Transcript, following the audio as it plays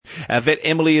Our vet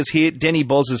Emily is here. Denny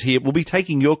Boz is here. We'll be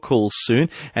taking your calls soon.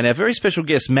 And our very special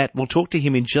guest, Matt, we'll talk to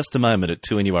him in just a moment at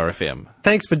 2NURFM.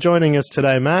 Thanks for joining us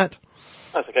today, Matt.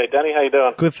 That's okay, Danny. How you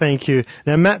doing? Good, thank you.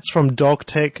 Now, Matt's from Dog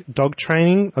Tech Dog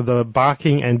Training, the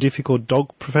barking and difficult dog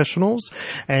professionals,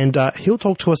 and he'll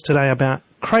talk to us today about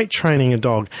crate training a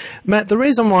dog. Matt, the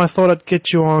reason why I thought I'd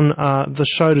get you on the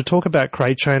show to talk about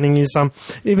crate training is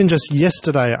even just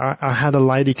yesterday I had a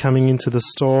lady coming into the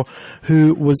store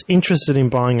who was interested in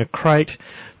buying a crate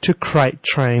to crate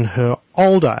train her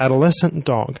older adolescent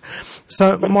dog.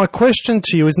 So my question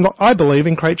to you is, I believe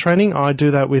in crate training. I do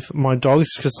that with my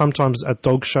dogs because sometimes at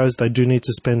dog shows they do need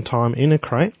to spend time in a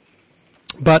crate.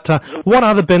 But what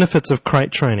are the benefits of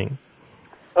crate training?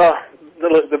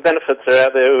 The benefits are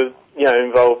out there.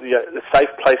 Involve a safe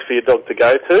place for your dog to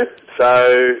go to.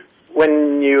 So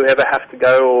when you ever have to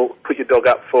go or put your dog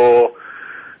up for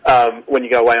when you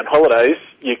go away on holidays,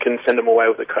 you can send them away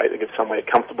with a crate and give somewhere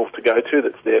comfortable to go to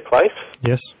that's their place.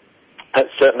 Yes. That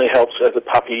certainly helps as a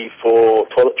puppy for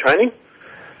toilet training.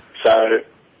 So,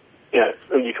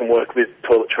 you can work with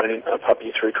toilet training a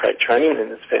puppy through crate training,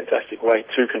 and it's a fantastic way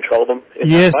to control them in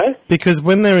that way. Because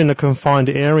when they're in a confined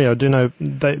area,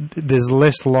 there's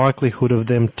less likelihood of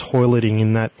them toileting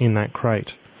in that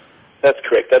crate. That's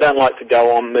correct. They don't like to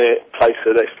go on their place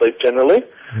where they sleep generally.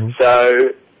 Mm-hmm.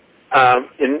 So,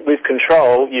 with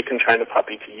control, you can train a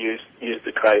puppy to use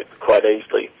the crate quite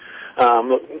easily.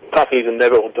 Puppies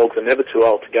or dogs are never too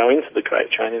old to go into the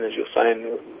crate training, as you're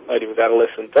saying, lady with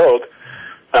adolescent dog.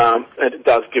 And it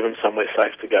does give them somewhere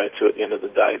safe to go to at the end of the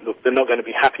day. Look, they're not going to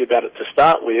be happy about it to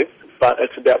start with, but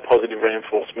it's about positive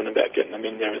reinforcement, about getting them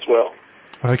in there as well.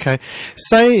 Okay.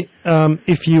 Say,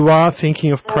 if you are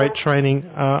thinking of crate training,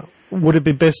 would it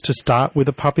be best to start with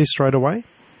a puppy straight away,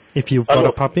 if you've got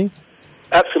a puppy?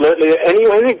 Absolutely.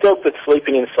 Any dog that's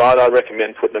sleeping inside, I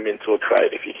recommend putting them into a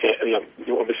crate if you can.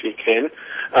 You obviously can.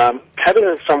 Having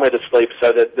them somewhere to sleep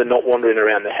so that they're not wandering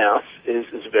around the house is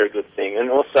a very good thing. And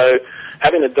also,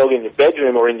 having a dog in your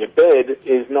bedroom or in your bed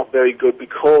is not very good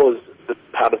because the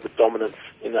part of the dominance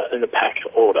in a pack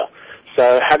order.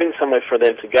 So having somewhere for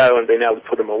them to go and being able to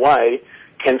put them away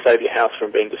can save your house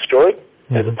from being destroyed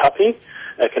as a puppy.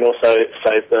 It can also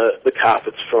save the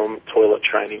carpets from toilet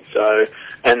training. So,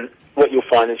 and what you'll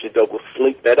find is your dog will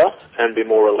sleep better and be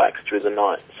more relaxed through the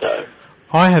night. So,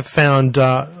 I have found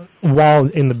while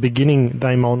in the beginning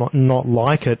they might not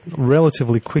like it,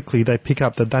 relatively quickly they pick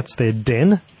up that that's their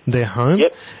den, their home,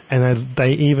 and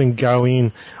they even go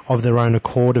in of their own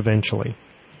accord eventually.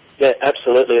 Yeah,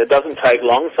 absolutely. It doesn't take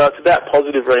long, so it's about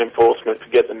positive reinforcement to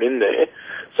get them in there.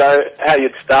 So how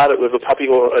you'd start it with a puppy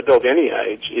or a dog any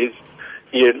age is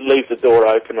you leave the door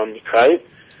open on your crate,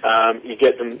 you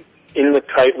get them in the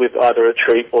crate with either a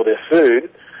treat or their food,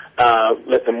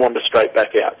 let them wander straight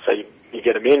back out. So you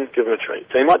get them in, give them a treat.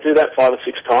 So you might do that 5 or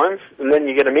 6 times, and then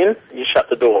you get them in, and you shut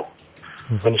the door.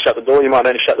 Mm-hmm. When you shut the door, you might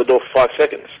only shut the door for 5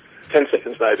 seconds, 10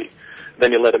 seconds maybe.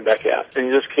 Then you let them back out. And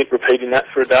you just keep repeating that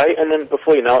for a day, and then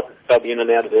before you know it, they'll be in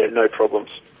and out of there, no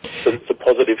problems. So it's a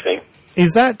positive thing.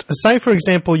 Is that, say for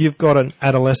example, you've got an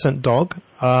adolescent dog,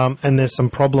 and there's some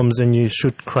problems and you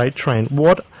should crate train.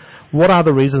 What are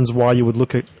the reasons why you would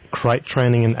look at crate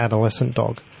training an adolescent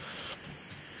dog?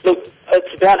 Look,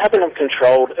 it's about having them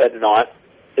controlled at night,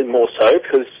 more so,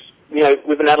 because,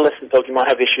 with an adolescent dog you might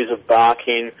have issues of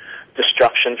barking,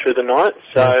 destruction through the night.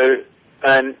 So,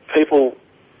 and people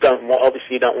don't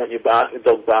want your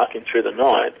dog barking through the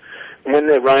night. And when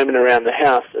they're roaming around the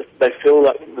house, they feel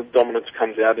like the dominance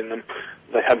comes out in them,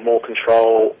 they have more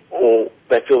control, or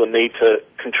they feel the need to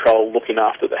control looking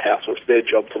after the house, or it's their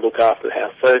job to look after the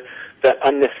house. So that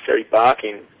unnecessary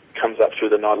barking comes up through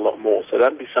the night a lot more. So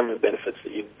that'd be some of the benefits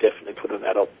that you definitely put an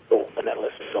adult or an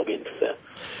adolescent dog into there.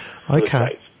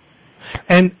 Okay.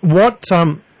 And what,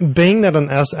 being that an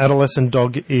adolescent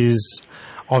dog is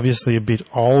obviously a bit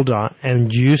older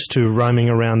and used to roaming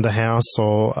around the house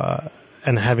or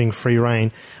and having free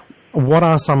rein, what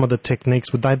are some of the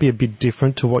techniques? Would they be a bit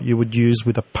different to what you would use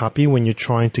with a puppy when you're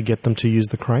trying to get them to use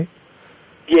the crate?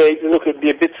 Yeah, look, it'd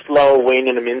be a bit slower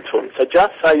weaning them into them. So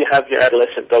just say you have your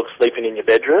adolescent dog sleeping in your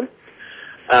bedroom,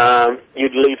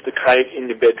 you'd leave the crate in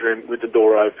your bedroom with the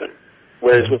door open.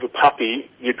 Whereas with a puppy,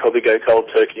 you'd probably go cold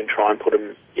turkey and try and put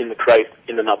them in the crate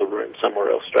in another room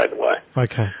somewhere else straight away.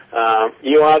 Okay.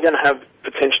 You are going to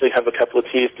potentially have a couple of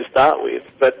tears to start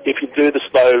with, but if you do the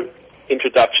slow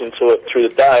introduction to it through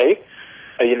the day,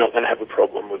 you're not going to have a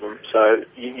problem with them. So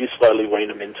you slowly wean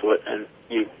them into it, and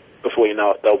before you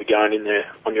know it, they'll be going in there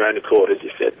on your own accord, as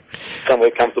you said,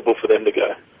 somewhere comfortable for them to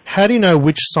go. How do you know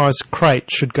which size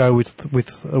crate should go with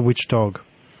which dog?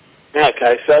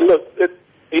 Okay, so look,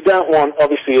 you don't want,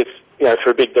 obviously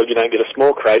for a big dog, you don't get a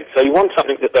small crate. So you want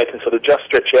something that they can sort of just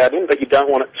stretch out in, but you don't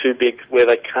want it too big where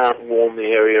they can't warm the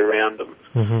area around them.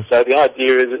 Mm-hmm. So the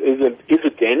idea is a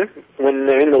den. When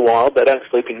they're in the wild, they don't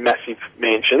sleep in massive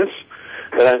mansions.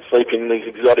 They don't sleep in these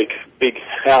exotic big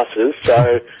houses.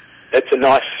 So it's a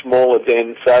nice smaller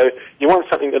den. So you want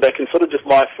something that they can sort of just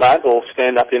lie flat or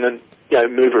stand up in and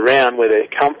move around where they're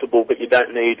comfortable, but you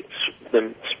don't need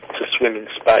them to swim in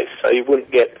space. So you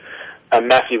wouldn't get a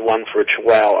massive one for a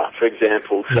Chihuahua, for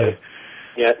example. So,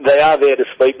 they are there to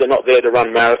sleep. They're not there to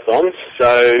run marathons.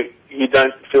 So you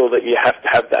don't feel that you have to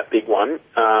have that big one.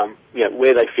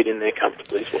 Where they fit in there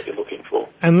comfortably is what you're looking for.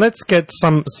 And let's get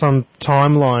some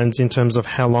timelines in terms of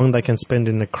how long they can spend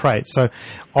in the crate. So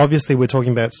obviously we're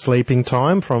talking about sleeping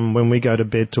time from when we go to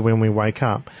bed to when we wake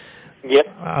up. Yep.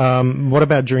 What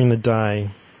about during the day?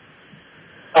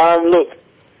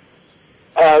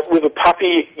 With a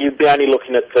puppy, you'd be only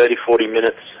looking at 30, 40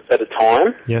 minutes at a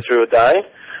time through a day.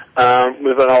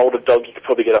 With an older dog, you could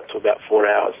probably get up to about 4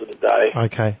 hours of a day.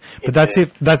 Okay, but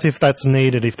that's if that's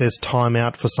needed, if there's time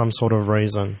out for some sort of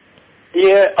reason.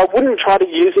 Yeah, I wouldn't try to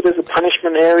use it as a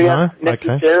punishment area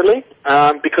necessarily,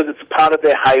 because it's a part of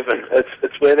their haven.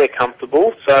 It's where they're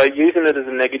comfortable. So using it as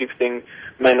a negative thing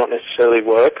may not necessarily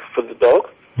work for the dog.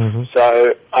 Mm-hmm.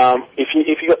 So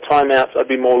if you got timeouts, I'd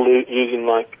be more using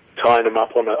tying them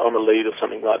up on a lead or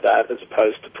something like that, as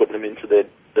opposed to putting them into the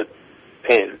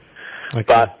pen. Okay.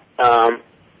 But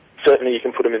certainly you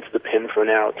can put them into the pen for an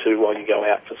hour or two while you go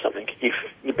out for something, if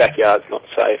your backyard's not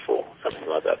safe or something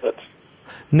like that. That's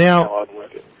how I'd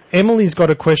work it. Emily's got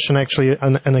a question, actually,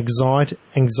 an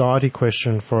anxiety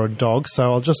question for a dog,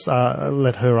 so I'll just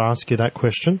let her ask you that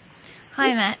question.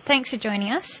 Hi, Matt. Thanks for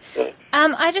joining us.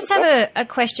 I just have a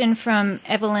question from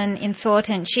Evelyn in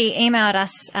Thornton. She emailed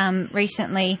us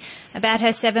recently about her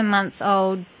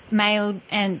 7-month-old male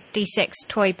and desexed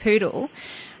toy poodle.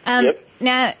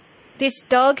 Now, this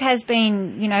dog has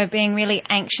been, being really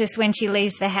anxious when she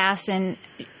leaves the house and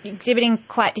exhibiting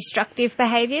quite destructive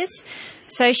behaviours.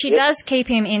 So she does keep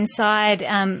him inside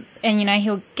and,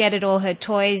 he'll get at all her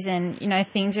toys and,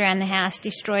 things around the house,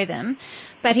 destroy them.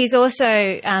 But he's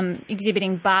also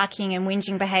exhibiting barking and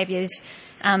whinging behaviours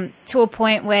to a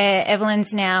point where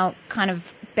Evelyn's now kind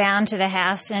of bound to the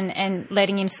house and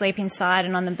letting him sleep inside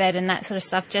and on the bed and that sort of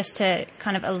stuff just to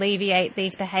kind of alleviate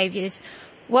these behaviours.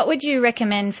 What would you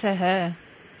recommend for her?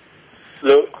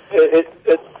 Look,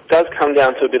 it does come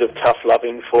down to a bit of tough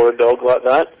loving for a dog like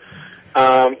that.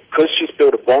 Because she's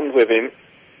built a bond with him,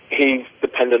 he's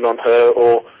dependent on her,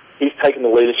 or he's taken the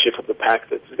leadership of the pack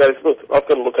that goes, look, I've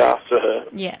got to look after her.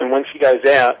 Yeah. And when she goes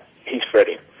out, he's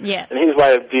fretting. Yeah. And his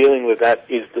way of dealing with that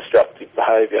is destructive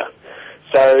behaviour.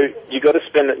 So you've got to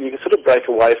you can sort of break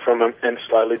away from him and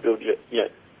slowly build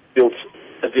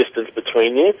a distance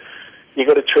between you. You've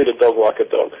got to treat a dog like a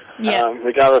dog. Yeah.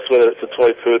 Regardless whether it's a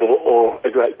toy poodle or a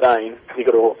Great Dane, you've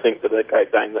got to all think that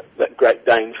that Great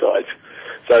Dane size.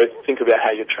 So think about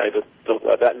how you treat a dog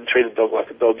like that, and treat a dog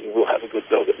like a dog, you will have a good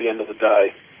dog at the end of the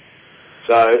day.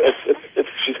 So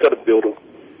she's got to build a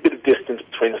bit of distance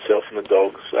between herself and the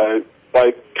dog. So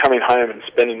by coming home and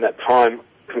spending that time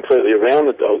completely around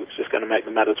the dog, it's just going to make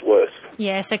the matters worse.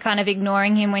 Yeah, so kind of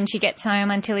ignoring him when she gets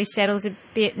home until he settles a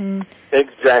bit and...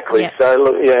 Exactly. Yeah. So,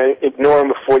 look, ignore him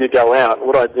before you go out.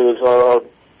 What I do is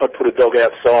I'd put a dog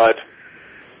outside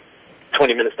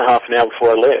 20 minutes to half an hour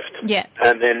before I left. Yeah.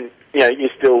 And then, you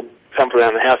still thump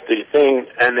around the house, do your thing,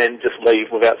 and then just leave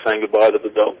without saying goodbye to the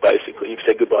dog, basically. You've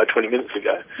said goodbye 20 minutes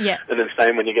ago. Yeah. And then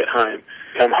same when you get home.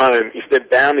 Come home, if they're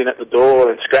bounding at the door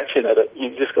and scratching at it,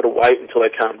 you've just got to wait until they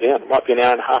calm down. It might be an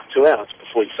hour and a half, 2 hours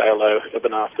before you say hello of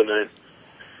an afternoon.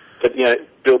 But,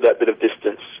 build that bit of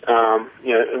distance. And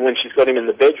when she's got him in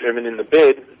the bedroom and in the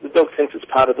bed, the dog thinks it's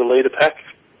part of the leader pack.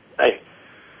 Hey,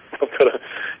 I've got to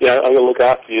look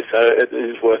after you, so it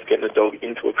is worth getting a dog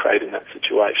into a crate in that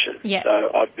situation. Yeah.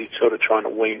 So I'd be sort of trying to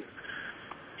wean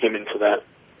him into that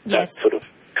sort of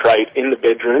crate in the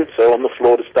bedroom, so on the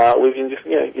floor to start with, and just,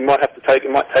 you might have to it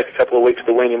might take a couple of weeks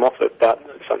to wean him off it, but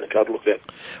it's something I'd look at.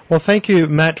 Well, thank you,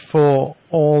 Matt, for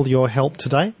all your help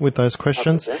today with those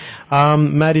questions.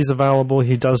 Matt is available.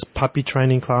 He does puppy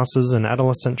training classes and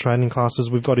adolescent training classes.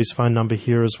 We've got his phone number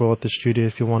here as well at the studio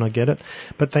if you want to get it.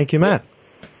 But thank you, Matt.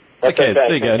 Okay,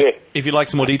 there you go. If you'd like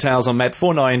some more details on Matt,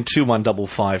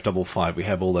 49215555. We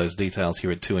have all those details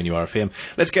here at 2NURFM.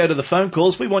 Let's go to the phone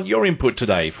calls. We want your input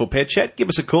today for Pet Chat. Give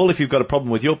us a call if you've got a problem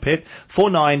with your pet.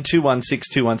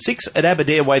 49216216 at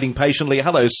Aberdare, waiting patiently.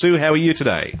 Hello, Sue. How are you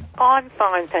today? I'm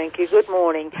fine, thank you. Good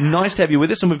morning. Nice to have you with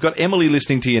us, and we've got Emily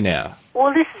listening to you now.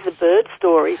 Well, this is a bird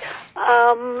story.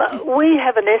 We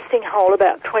have a nesting hole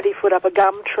about 20 foot up a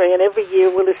gum tree, and every year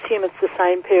we'll assume it's the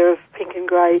same pair of pink and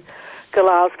grey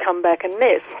galahs come back and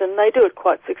nest, and they do it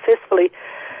quite successfully.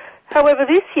 However,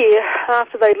 this year,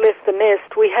 after they'd left the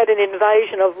nest, we had an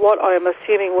invasion of what I am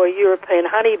assuming were European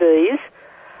honeybees,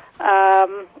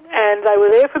 and they were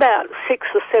there for about 6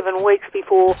 or 7 weeks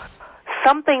before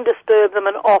something disturbed them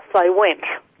and off they went.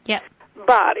 Yep.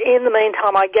 But in the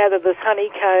meantime, I gather there's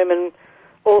honeycomb and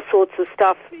all sorts of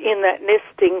stuff in that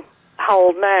nesting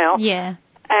hole now. Yeah.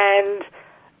 And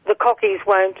the cockies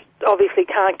obviously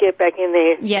can't get back in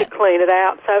there to clean it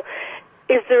out. So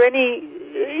is there any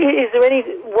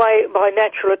way by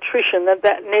natural attrition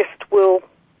that nest will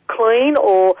clean,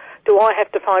 or do I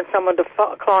have to find someone to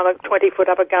climb a 20-foot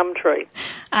up a gum tree?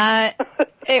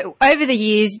 Over the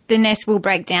years, the nest will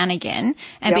break down again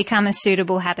and become a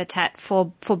suitable habitat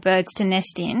for birds to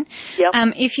nest in.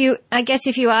 Yep. If you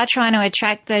are trying to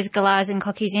attract those galahs and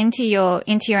cockies into your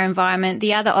environment,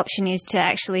 the other option is to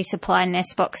actually supply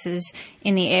nest boxes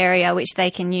in the area which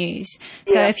they can use.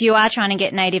 So if you are trying to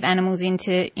get native animals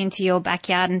into your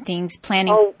backyard and things,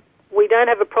 planning. Oh, we don't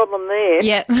have a problem there.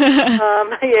 Yeah.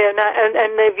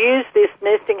 And they've used this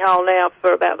nesting hole now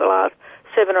for about the last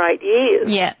 7 or 8 years.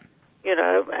 Yeah. You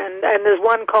know, and there's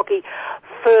one cocky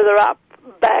further up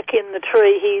back in the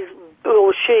tree.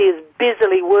 She is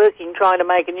busily working trying to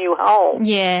make a new hole.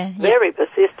 Yeah. Very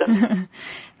persistent.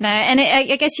 No, and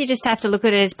I guess you just have to look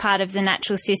at it as part of the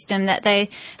natural system, that they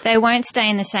won't stay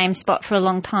in the same spot for a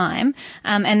long time,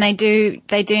 and they do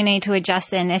need to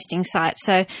adjust their nesting site.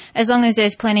 So as long as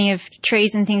there's plenty of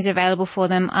trees and things available for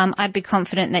them, I'd be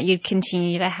confident that you'd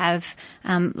continue to have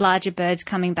larger birds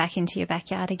coming back into your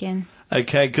backyard again.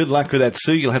 Okay, good luck with that,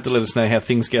 Sue. You'll have to let us know how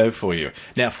things go for you.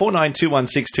 Now,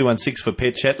 49216216 for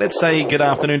Pet Chat. Let's say good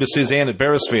afternoon to Suzanne at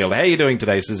Beresfield. How are you doing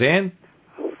today, Suzanne?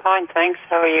 Fine, thanks.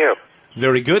 How are you?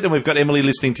 Very good, and we've got Emily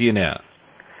listening to you now.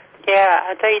 Yeah,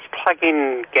 are these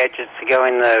plug-in gadgets to go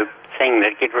in the thing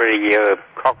that get rid of your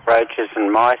cockroaches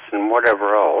and mice and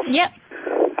whatever else? Yep.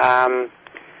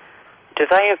 Do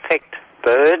they affect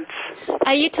birds?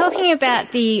 Are you talking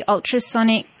about the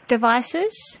ultrasonic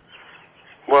devices?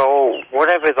 Well,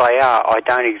 whatever they are, I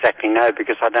don't exactly know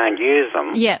because I don't use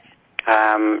them. Yep.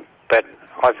 But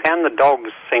I found the dogs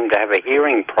seem to have a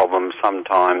hearing problem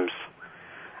sometimes,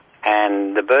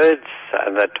 and the birds,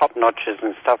 the top notches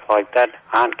and stuff like that,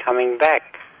 aren't coming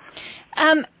back.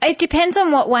 It depends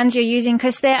on what ones you're using,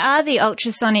 because there are the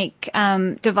ultrasonic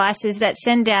devices that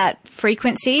send out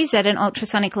frequencies at an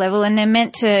ultrasonic level, and they're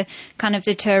meant to kind of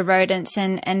deter rodents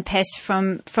and pests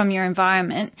from your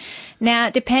environment. Now,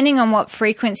 depending on what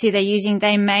frequency they're using,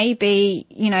 they may be,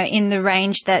 in the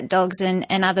range that dogs and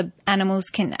other animals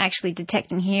can actually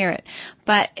detect and hear it.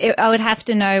 But I would have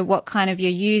to know what kind of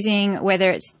you're using,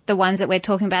 whether it's the ones that we're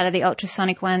talking about are the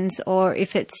ultrasonic ones, or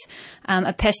if it's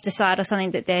a pesticide or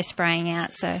something that they're spraying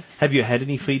out. So, have you had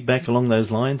any feedback along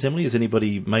those lines, Emily? Has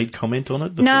anybody made comment on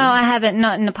it before? No, I haven't,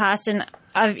 not in the past. And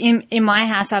in my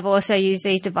house, I've also used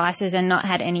these devices and not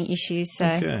had any issues. So,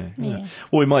 okay. Yeah.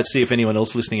 Well, we might see if anyone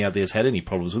else listening out there has had any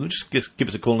problems with it. Just give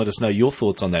us a call and let us know your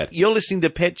thoughts on that. You're listening to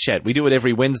Pet Chat. We do it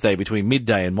every Wednesday between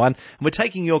midday and 1. And we're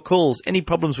taking your calls. Any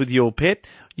problems with your pet?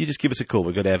 You just give us a call.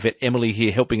 We've got our vet Emily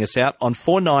here helping us out on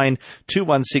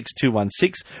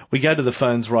 49216216. We go to the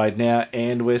phones right now,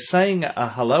 and we're saying a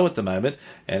hello at the moment,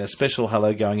 and a special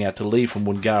hello going out to Lee from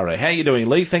Woongarra. How are you doing,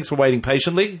 Lee? Thanks for waiting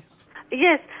patiently.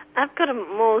 Yes, I've got a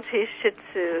Maltese Shih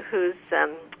Tzu who's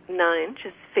 9,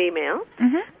 she's female,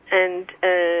 and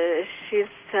she's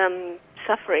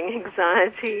suffering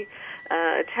anxiety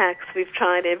attacks. We've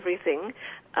tried everything.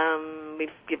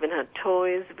 We've given her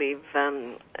toys. We've,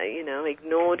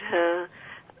 ignored her.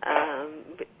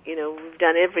 We've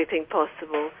done everything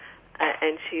possible,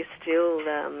 and she still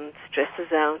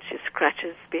stresses out. She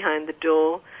scratches behind the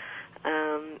door,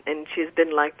 and she's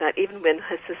been like that. Even when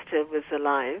her sister was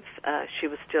alive, she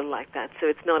was still like that. So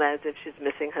it's not as if she's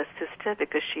missing her sister,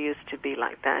 because she used to be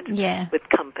like that with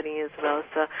company as well.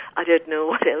 So I don't know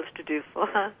what else to do for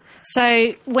her.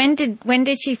 So when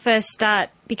did she first start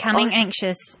becoming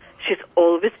anxious? She's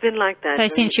always been like that. So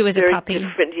since she was a puppy?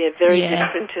 Different, very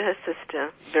different to her sister.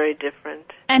 Very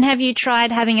different. And have you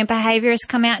tried having a behaviourist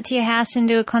come out to your house and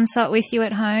do a consult with you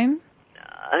at home?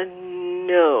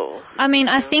 No. I mean,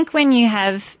 I think when you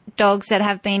have dogs that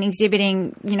have been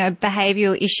exhibiting,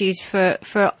 behavioural issues for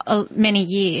many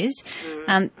years,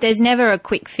 there's never a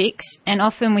quick fix, and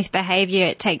often with behaviour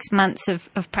it takes months of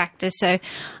practice. So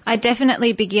I'd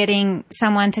definitely be getting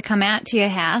someone to come out to your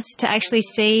house to actually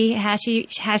see how she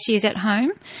is at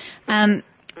home.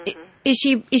 Is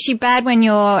she bad when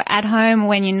you're at home or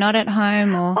when you're not at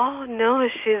home? Or? Oh, no,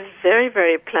 she's very,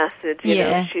 very placid. You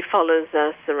know, she follows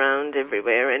us around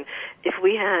everywhere. And if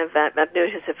we have, I've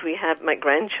noticed if we have my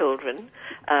grandchildren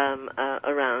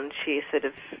around, she sort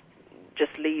of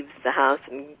just leaves the house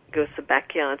and goes to the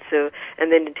backyard. So,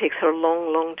 and then it takes her a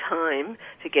long, long time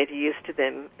to get used to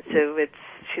them. So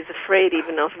she's afraid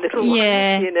even of little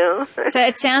ones, you know. So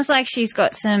it sounds like she's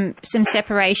got some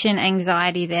separation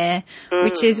anxiety there,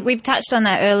 which is, we've touched on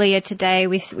that earlier today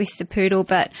with the poodle,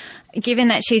 but given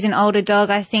that she's an older dog,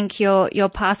 I think your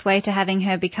pathway to having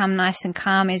her become nice and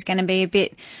calm is going to be a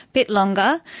bit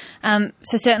longer.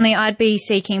 So certainly I'd be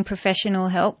seeking professional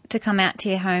help to come out to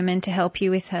your home and to help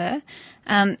you with her.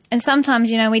 And sometimes,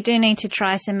 you know, we do need to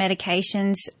try some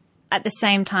medications at the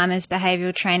same time as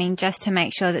behavioural training, just to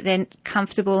make sure that they're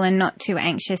comfortable and not too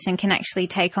anxious and can actually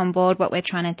take on board what we're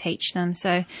trying to teach them.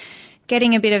 So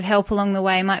getting a bit of help along the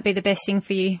way might be the best thing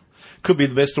for you. Could be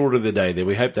the best order of the day there.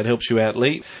 We hope that helps you out,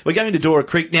 Lee. We're going to Dora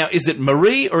Creek now. Is it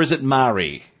Marie or is it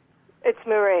Mari? It's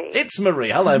Marie. It's Marie.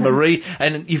 Hello, Marie.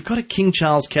 And you've got a King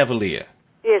Charles Cavalier.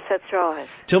 Yes, that's right.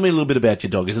 Tell me a little bit about your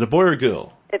dog. Is it a boy or a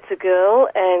girl? It's a girl,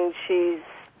 and she's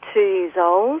 2 years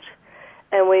old.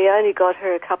 And we only got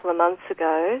her a couple of months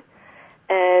ago,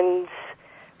 and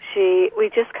we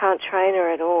just can't train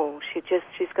her at all.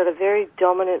 She's got a very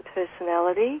dominant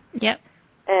personality. Yep.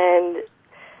 And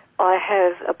I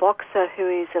have a boxer who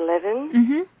is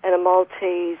 11 and a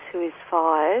Maltese who is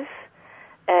 5,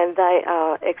 and they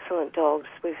are excellent dogs.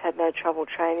 We've had no trouble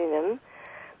training them.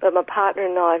 But my partner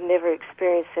and I have never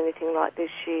experienced anything like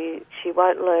this. She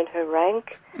won't learn her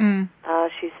rank.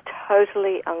 She's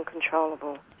totally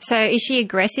uncontrollable. So is she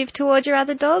aggressive towards your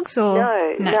other dogs? Or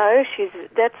No.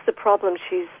 That's the problem.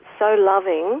 She's so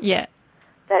loving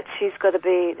that she's got to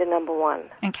be the number one.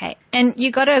 Okay. And you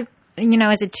got her, you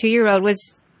know, as a 2-year-old,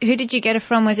 who did you get her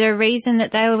from? Was there a reason that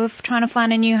they were trying to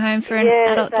find a new home for an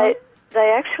adult dog?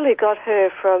 They actually got her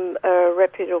from a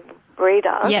reputable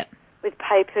breeder. Yep. With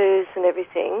papers and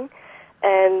everything,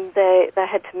 and they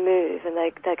had to move, and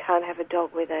they can't have a dog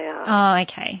where they are. Oh,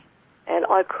 okay. And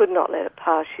I could not let it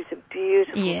pass. She's a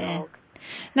beautiful dog.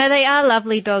 No, they are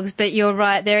lovely dogs, but you're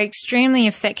right. They're extremely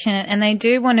affectionate, and they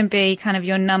do want to be kind of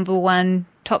your number one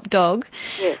top dog.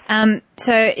 Yes.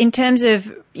 So in terms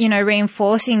of, you know,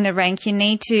 reinforcing the rank, you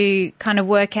need to kind of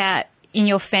work out in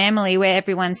your family where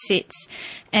everyone sits.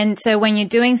 And so when you're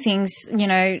doing things, you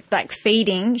know, like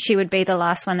feeding, she would be the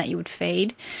last one that you would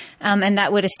feed. And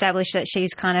that would establish that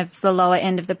she's kind of the lower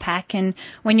end of the pack. And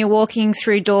when you're walking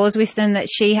through doors with them, that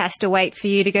she has to wait for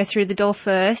you to go through the door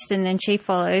first and then she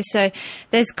follows. So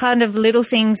there's kind of little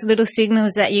things, little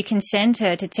signals that you can send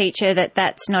her to teach her that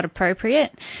that's not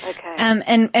appropriate. Okay.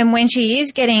 And when she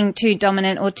is getting too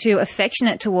dominant or too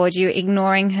affectionate towards you,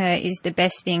 ignoring her is the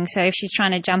best thing. So if she's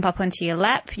trying to jump up onto your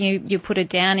lap, you put her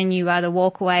down and you either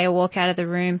walk away or walk out of the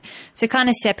room. So kind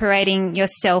of separating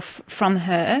yourself from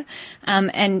her,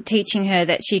 and teaching her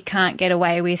that she can't get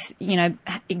away with, you know,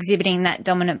 exhibiting that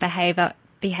dominant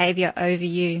behaviour over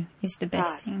you is the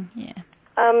best thing. Yeah.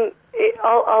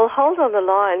 I'll hold on the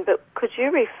line, but could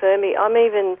you refer me?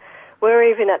 We're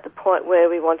even at the point where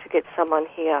we want to get someone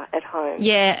here at home.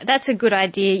 Yeah, that's a good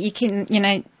idea. You can, you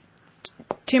know,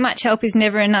 too much help is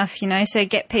never enough, you know, so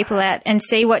get people out and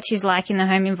see what she's like in the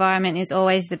home environment is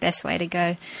always the best way to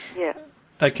go. Yeah.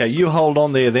 Okay, you hold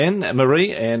on there then,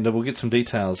 Marie, and we'll get some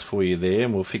details for you there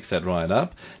and we'll fix that right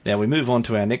up. Now we move on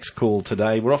to our next call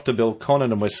today. We're off to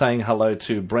Belconnen and we're saying hello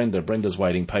to Brenda. Brenda's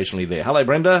waiting patiently there. Hello,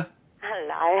 Brenda. Hello,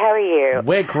 how are you?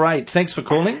 We're great. Thanks for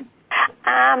calling.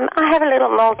 I have a little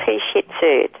Maltese Shih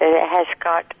Tzu that has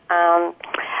got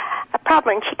a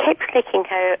problem. She keeps licking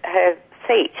her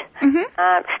feet.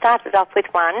 Started off with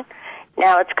 1,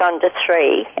 now it's gone to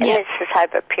 3, and this is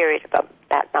over a period of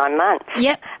about 9 months.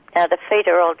 Yep. Now the feet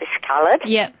are all discoloured.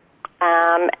 Yep.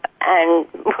 And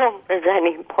there's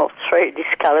only 3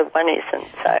 discoloured, 1 isn't.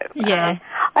 So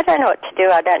I don't know what to do.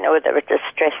 I don't know whether it's a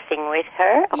stress thing with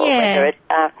her or whether it's.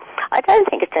 I don't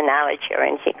think it's an allergy or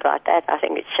anything like that. I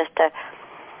think it's just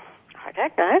I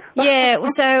don't know. Yeah.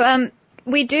 So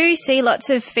we do see lots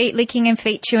of feet licking and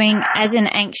feet chewing as an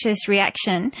anxious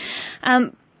reaction.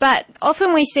 But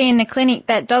often we see in the clinic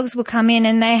that dogs will come in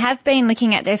and they have been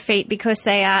licking at their feet because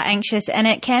they are anxious, and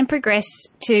it can progress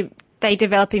to they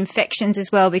develop infections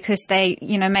as well because they,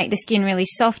 make the skin really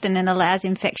soft and it allows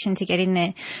infection to get in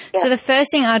there. Yeah. So the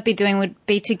first thing I'd be doing would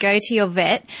be to go to your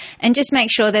vet and just make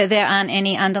sure that there aren't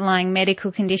any underlying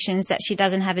medical conditions, that she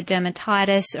doesn't have a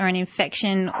dermatitis or an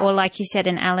infection or, like you said,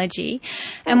 an allergy.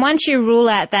 And once you rule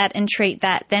out that and treat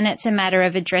that, then it's a matter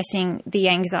of addressing the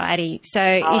anxiety.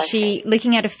 So is she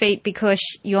looking at her feet because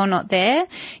you're not there?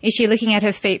 Is she looking at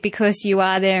her feet because you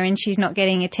are there and she's not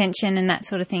getting attention and that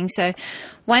sort of thing? So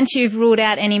once you've ruled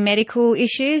out any medical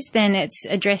issues, then it's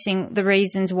addressing the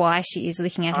reasons why she is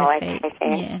looking at her feet.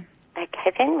 Yeah.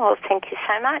 Okay then, well thank you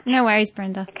so much. No worries,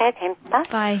 Brenda. Okay then, bye.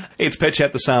 Bye. It's Pet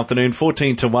Chat this afternoon,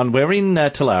 14 to 1. We're in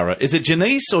Talara. Is it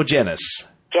Janice or Janice?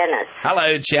 Janice.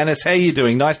 Hello, Janice. How are you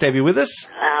doing? Nice to have you with us.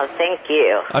 Oh, thank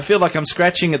you. I feel like I'm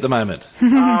scratching at the moment. Oh,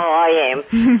 I am.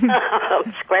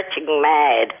 I'm scratching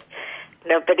mad.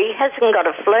 No, but he hasn't got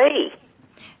a flea.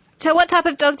 So what type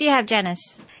of dog do you have,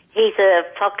 Janice? He's a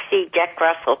Foxy Jack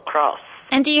Russell cross.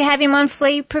 And do you have him on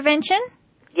flea prevention?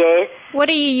 Yes. What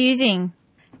are you using?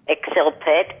 Excel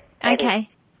Pet. Okay.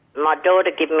 My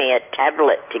daughter gave me a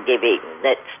tablet to give him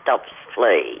that stops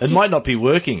fleas. It might not be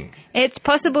working. It's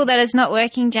possible that it's not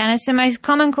working, Janice. The most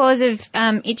common cause of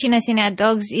itchiness in our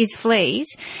dogs is fleas.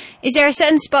 Is there a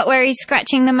certain spot where he's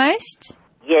scratching the most?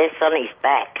 Yes, on his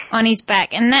back. On his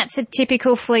back, and that's a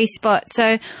typical flea spot.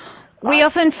 So we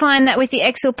often find that with the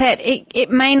Excel Pet, it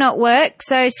may not work,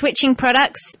 so switching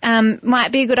products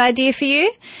might be a good idea for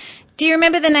you. Do you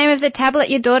remember the name of the tablet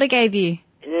your daughter gave you?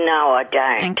 No, I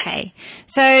don't. Okay.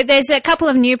 So there's a couple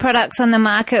of new products on the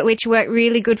market which work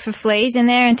really good for fleas, and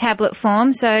they're in tablet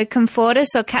form. So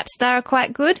Comfortis or Capstar are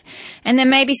quite good. And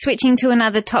then maybe switching to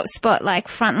another top spot like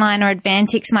Frontline or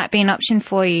Advantix might be an option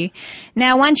for you.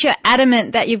 Now, once you're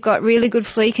adamant that you've got really good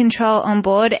flea control on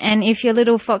board, and if your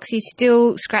little foxy's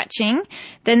still scratching,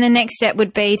 then the next step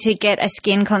would be to get a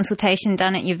skin consultation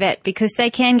done at your vet, because they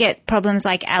can get problems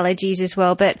like allergies as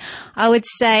well. But I would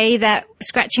say that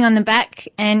scratching on the back,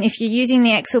 and if you're using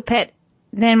the Excel Pet,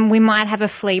 then we might have a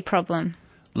flea problem.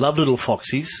 Love little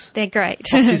foxies. They're great.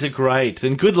 Foxies are great.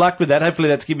 And good luck with that. Hopefully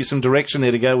that's give you some direction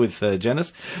there to go with,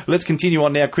 Janice. Let's continue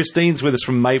on now. Christine's with us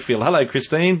from Mayfield. Hello,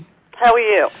 Christine. How are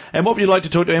you? And what would you like to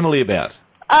talk to Emily about?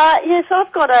 Yes,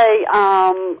 I've got a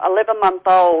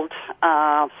 11-month-old,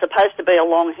 supposed to be a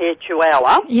long-haired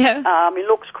Chihuahua. Yeah. He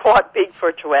looks quite big for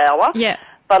a Chihuahua. Yeah.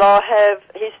 But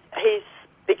he's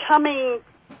becoming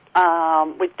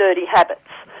with dirty habits.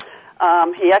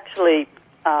 He actually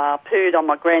pooed on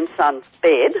my grandson's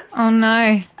bed. Oh,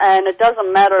 no. And it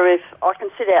doesn't matter if I can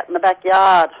sit out in the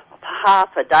backyard for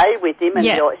half a day with him and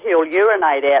he'll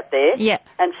urinate out there. Yeah.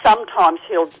 And sometimes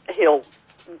he'll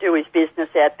do his business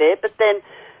out there, but then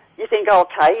you think,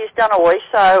 okay, he's done a wee,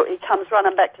 so he comes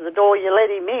running back to the door, you let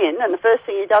him in, and the first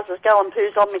thing he does is go and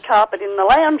poos on my carpet in the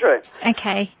lounge room.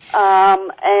 Okay.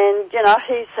 And, you know,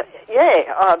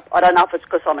 I don't know if it's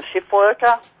because I'm a shift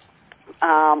worker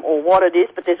or what it is,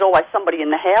 but there's always somebody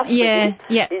in the house with him.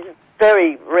 Yeah. He's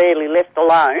very rarely left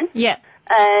alone. Yeah.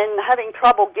 And having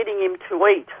trouble getting him to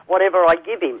eat whatever I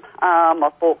give him.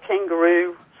 I've bought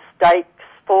kangaroo steaks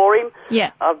for him.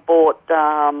 Yeah. I've bought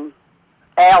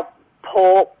our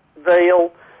pork,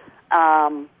 veal,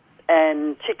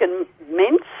 and chicken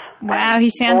mince. Wow, he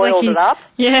sounds like he's...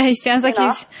 he sounds like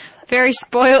he's very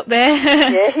spoilt there.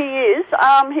 Yeah, he is.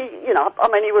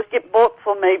 He was bought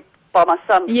for me by my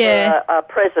son for a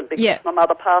present because my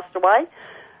mother passed away.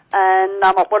 And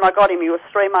when I got him, he was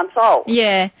 3 months old.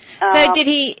 Yeah. So did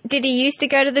he used to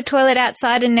go to the toilet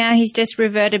outside and now he's just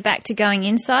reverted back to going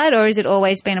inside, or has it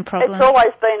always been a problem? It's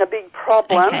always been a big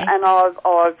problem, and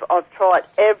I've tried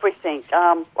everything.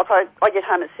 I get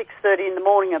home at 6:30 in the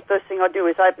morning, and the first thing I do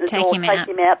is open the door and take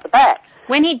him out the back.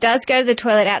 When he does go to the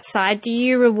toilet outside, do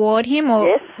you reward him? Or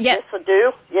Yes, yes, I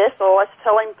do. Yes, I always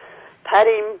tell him, pat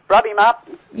him, rub him up,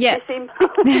 kiss him,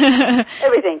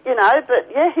 everything, But,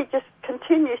 he just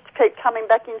continues to keep coming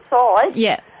back inside.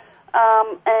 Yeah.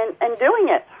 And doing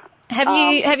it.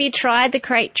 Have you tried the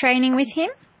crate training with him?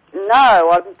 No,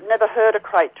 I've never heard of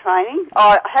crate training.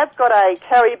 I have got a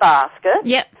carry basket.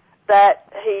 Yep.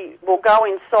 That he will go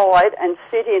inside and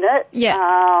sit in it.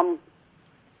 Yeah.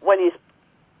 When he's,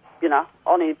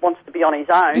 wants to be on his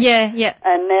own. Yeah, yeah.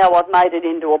 And now I've made it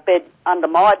into a bed under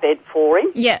my bed for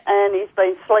him. Yeah. And he's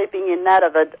been sleeping in that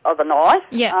of a night.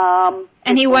 Yeah.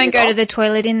 And he won't go to the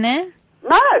toilet in there?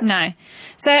 No.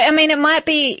 So, it might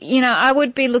be, I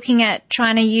would be looking at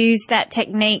trying to use that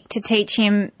technique to teach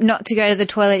him not to go to the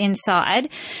toilet inside.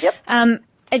 Yep.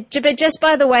 But just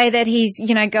by the way that he's,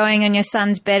 going on your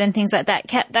son's bed and things like that,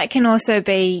 that can also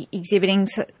be exhibiting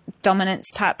dominance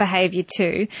type behaviour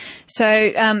too.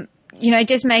 So,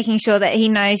 just making sure that he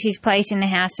knows his place in the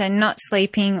house, so not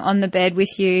sleeping on the bed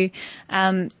with you,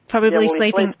 probably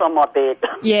sleeping... He sleeps on my bed.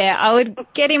 Yeah, I would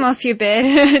get him off your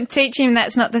bed, teach him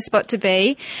that's not the spot to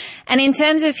be. And in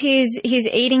terms of his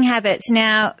eating habits,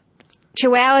 now,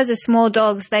 Chihuahuas are small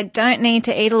dogs. They don't need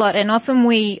to eat a lot, and often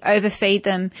we overfeed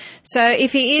them. So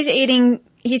if he is eating,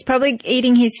 he's probably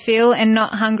eating his fill and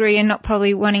not hungry and not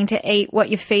probably wanting to eat what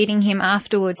you're feeding him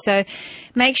afterwards. So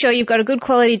make sure you've got a good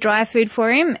quality dry food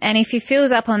for him, and if he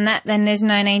fills up on that, then there's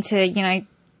no need to,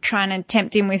 trying to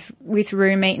tempt him with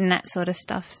roux meat and that sort of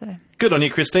stuff. So good on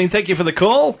you, Christine. Thank you for the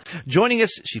call. Joining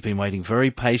us, she's been waiting very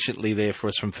patiently there for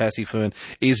us from Fassifern,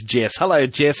 is Jess. Hello,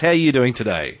 Jess. How are you doing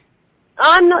today?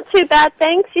 I'm not too bad,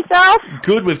 thanks. Yourself?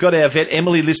 Good. We've got our vet,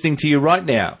 Emily, listening to you right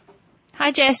now.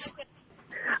 Hi, Jess.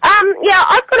 Yeah,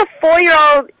 I've got a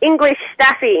 4-year-old English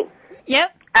Staffy.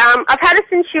 Yep. I've had her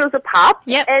since she was a pup.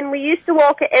 Yep. And we used to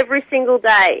walk her every single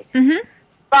day. Mm-hmm.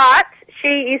 But she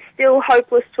is still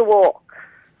hopeless to walk.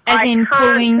 As in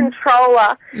pulling... I can't control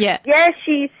her. Yeah. Yeah,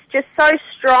 she's just so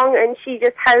strong and she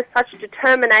just has such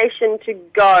determination to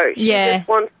go. She just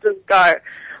wants to go.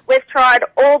 We've tried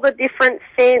all the different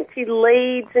fancy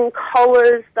leads and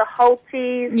collars, the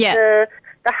halties, the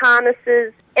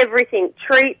harnesses, everything,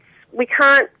 treats. We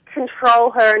can't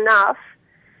control her enough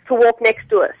to walk next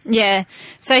to us. Yeah.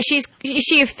 So is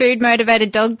she a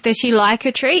food-motivated dog? Does she like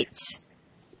her treats?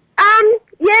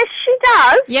 Yes, she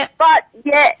does. Yep. But,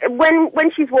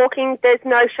 when she's walking, there's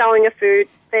no showing her food.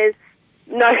 There's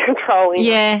no controlling.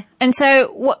 Yeah. And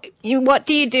so what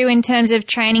do you do in terms of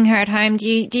training her at home? Do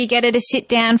you get her to sit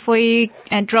down for you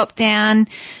and drop down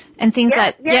and things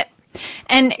like that? Yep.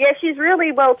 And she's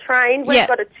really well trained. We've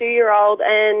got a 2-year-old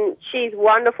and she's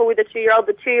wonderful with a 2-year-old.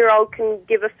 The 2-year-old can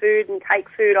give her food and take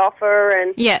food off her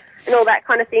and all that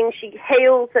kind of thing. She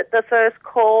heels at the first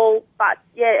call, but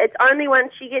it's only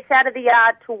when she gets out of the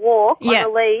yard to walk on a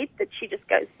lead that she just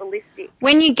goes ballistic.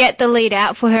 When you get the lead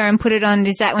out for her and put it on,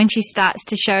 is that when she starts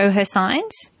to show her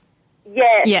signs?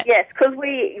 Yes, because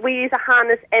we use a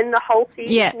harness and the halter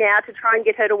now to try and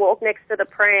get her to walk next to the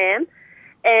pram,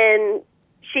 and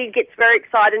she gets very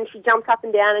excited and she jumps up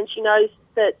and down and she knows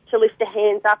that to lift her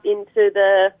hands up into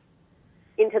the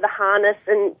harness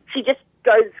and she just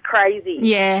goes crazy.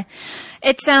 Yeah.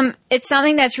 It's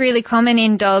something that's really common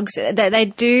in dogs, that they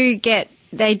do get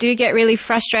really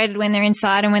frustrated when they're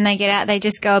inside, and when they get out they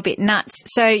just go a bit nuts.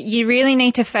 So you really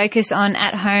need to focus on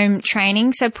at-home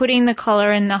training. So putting the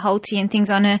collar and the halter and things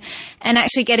on her and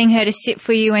actually getting her to sit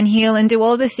for you and heel and do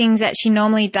all the things that she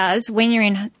normally does when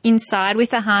you're inside with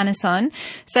the harness on,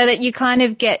 so that you kind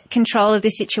of get control of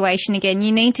the situation again.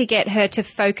 You need to get her to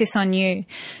focus on you.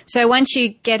 So once you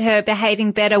get her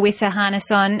behaving better with the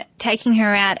harness on, taking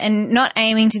her out and not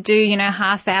aiming to do,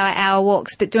 half-hour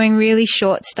walks, but doing really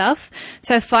short stuff.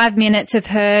 So 5 minutes of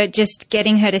her, just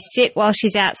getting her to sit while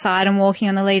she's outside and walking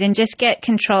on the lead, and just get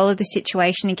control of the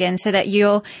situation again so that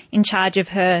you're in charge of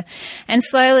her. And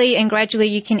slowly and gradually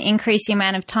you can increase the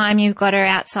amount of time you've got her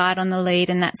outside on the lead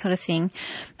and that sort of thing.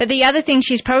 But the other thing,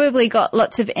 she's probably got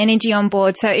lots of energy on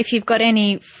board. So if you've got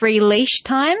any free leash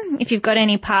time, if you've got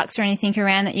any parks or anything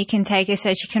around that you can take her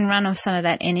so she can run off some of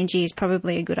that energy, is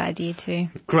probably a good idea too.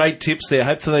 Great tips there.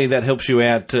 Hopefully that helps you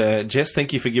out, Jess.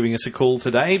 Thank you for giving us a call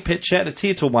today. Pet Chat, it's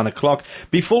here till 1 o'clock.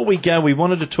 Before we go, we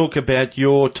wanted to talk about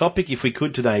your topic, if we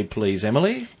could today, please,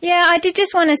 Emily. Yeah, I did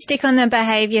just want to stick on the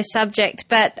behaviour subject,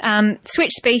 but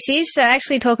switch species, so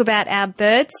actually talk about our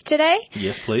birds today.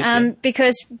 Yes, please.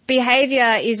 Because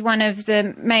behaviour is one of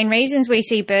the main reasons we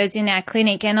see birds in our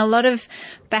clinic, and a lot of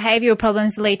behavioural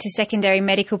problems lead to secondary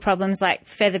medical problems like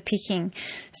feather picking.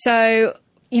 So,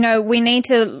 we need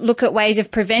to look at ways of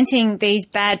preventing these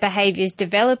bad behaviours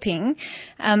developing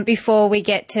before we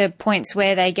get to points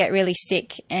where they get really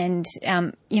sick. And,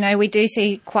 we do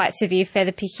see quite severe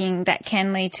feather picking that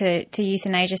can lead to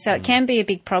euthanasia. So it can be a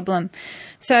big problem.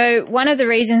 So one of the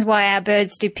reasons why our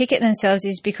birds do pick at themselves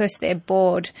is because they're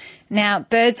bored. Now,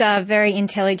 birds are very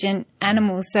intelligent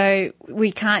animals, so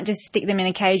we can't just stick them in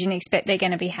a cage and expect they're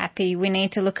going to be happy. We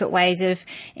need to look at ways of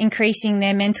increasing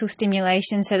their mental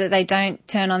stimulation so that they don't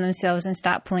turn on themselves and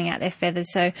start pulling out their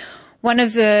feathers. So one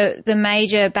of the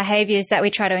major behaviours that we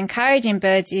try to encourage in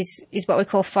birds is what we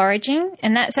call foraging,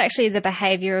 and that's actually the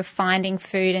behaviour of finding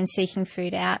food and seeking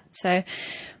food out. So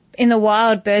in the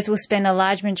wild, birds will spend a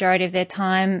large majority of their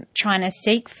time trying to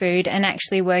seek food and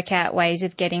actually work out ways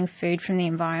of getting food from the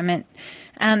environment.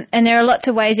 And there are lots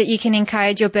of ways that you can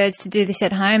encourage your birds to do this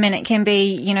at home, and it can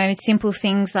be, you know, simple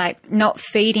things like not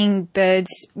feeding birds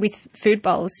with food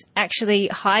bowls. Actually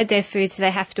hide their food so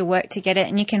they have to work to get it,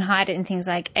 and you can hide it in things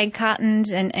like egg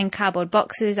cartons and cardboard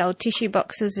boxes, old tissue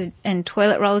boxes and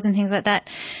toilet rolls and things like that.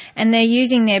 And they're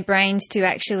using their brains to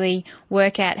actually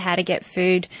work out how to get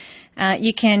food.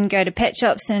 You can go to pet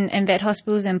shops and vet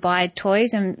hospitals and buy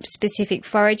toys and specific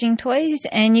foraging toys.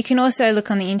 And you can also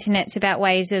look on the internet about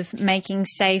ways of making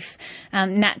safe,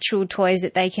 natural toys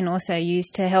that they can also use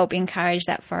to help encourage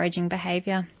that foraging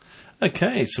behaviour.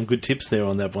 Okay, some good tips there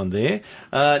on that one there.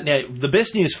 Now, the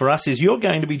best news for us is you're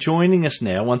going to be joining us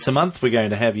now. Once a month, we're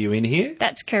going to have you in here.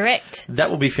 That's correct.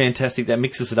 That will be fantastic. That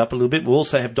mixes it up a little bit. We'll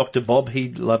also have Dr. Bob.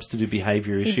 He loves to do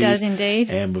behaviour issues. He does indeed.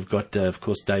 And we've got, of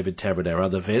course, David Tabbert, our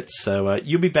other vets. So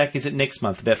you'll be back, is it next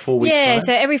month, about 4 weeks' Yeah, time?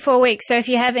 so every 4 weeks. So if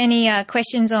you have any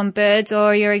questions on birds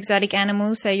or your exotic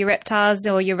animals, so your reptiles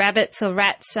or your rabbits or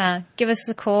rats, give us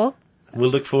a call. We'll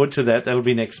look forward to that. That'll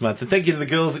be next month. And thank you to the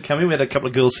girls that come in. We had a couple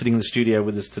of girls sitting in the studio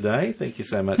with us today. Thank you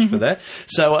so much for that.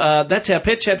 So that's our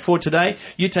Pet Chat for today.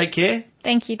 You take care.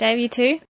 Thank you, Dave. You too.